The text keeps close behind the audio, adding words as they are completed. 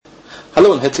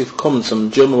Hallo und herzlich willkommen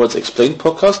zum German Words Explained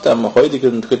Podcast am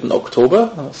heutigen 3. Oktober.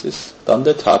 Das ist dann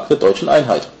der Tag der deutschen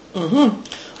Einheit.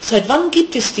 Seit wann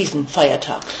gibt es diesen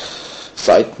Feiertag?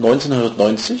 Seit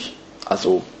 1990,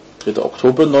 also 3.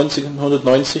 Oktober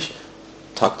 1990,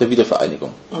 Tag der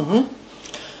Wiedervereinigung.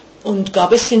 Und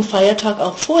gab es den Feiertag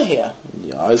auch vorher?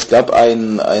 Ja, es gab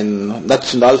einen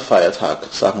Nationalfeiertag,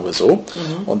 sagen wir so.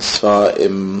 Und zwar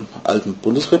im alten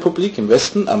Bundesrepublik im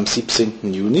Westen am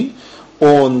 17. Juni.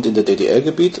 Und in der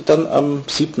DDR-Gebiet dann am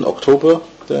 7. Oktober,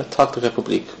 der Tag der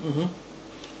Republik.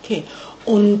 Okay.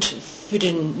 Und für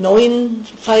den neuen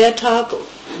Feiertag,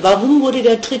 warum wurde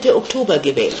der 3. Oktober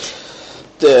gewählt?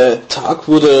 Der Tag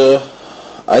wurde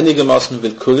einigermaßen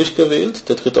willkürlich gewählt.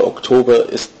 Der 3. Oktober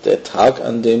ist der Tag,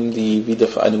 an dem die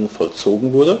Wiedervereinigung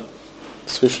vollzogen wurde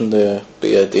zwischen der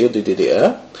BRD und der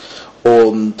DDR.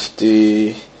 Und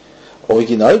der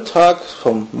Originaltag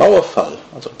vom Mauerfall,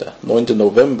 also der 9.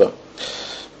 November,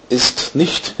 ist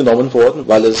nicht genommen worden,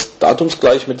 weil es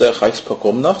datumsgleich mit der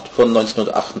Reichspogromnacht von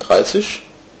 1938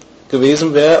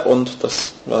 gewesen wäre und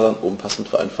das war dann unpassend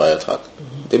für einen Feiertag.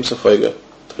 Demzufolge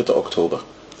 3. Oktober.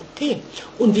 Okay.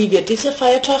 Und wie wird dieser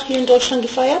Feiertag hier in Deutschland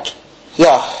gefeiert?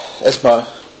 Ja, erstmal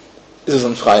ist es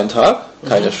ein freier Tag,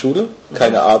 keine Schule,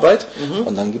 keine Arbeit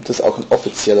und dann gibt es auch eine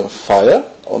offizielle Feier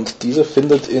und diese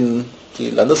findet in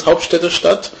die Landeshauptstädte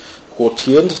statt,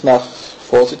 rotierend nach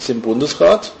Vorsitz im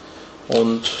Bundesrat.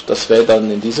 Und das wäre dann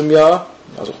in diesem Jahr,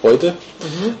 also heute,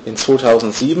 in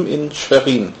 2007 in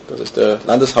Schwerin. Das ist der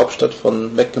Landeshauptstadt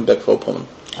von Mecklenburg-Vorpommern.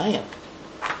 Ah ja.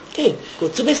 Okay,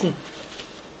 gut zu wissen.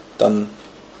 Dann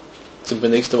sind wir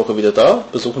nächste Woche wieder da.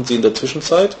 Besuchen Sie in der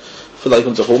Zwischenzeit vielleicht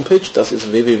unsere Homepage. Das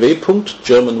ist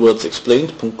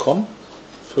www.germanwordsexplained.com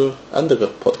für andere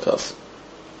Podcasts.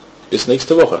 Bis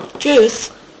nächste Woche.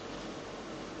 Tschüss.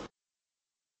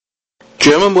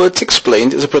 German Words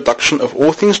Explained is a production of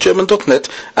allthingsgerman.net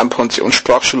and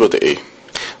pensionssprachschule.de.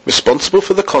 Responsible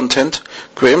for the content,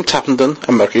 Graham Tappenden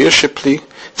and Maria Shipley,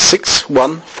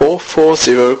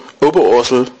 61440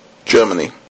 Oberursel, Germany.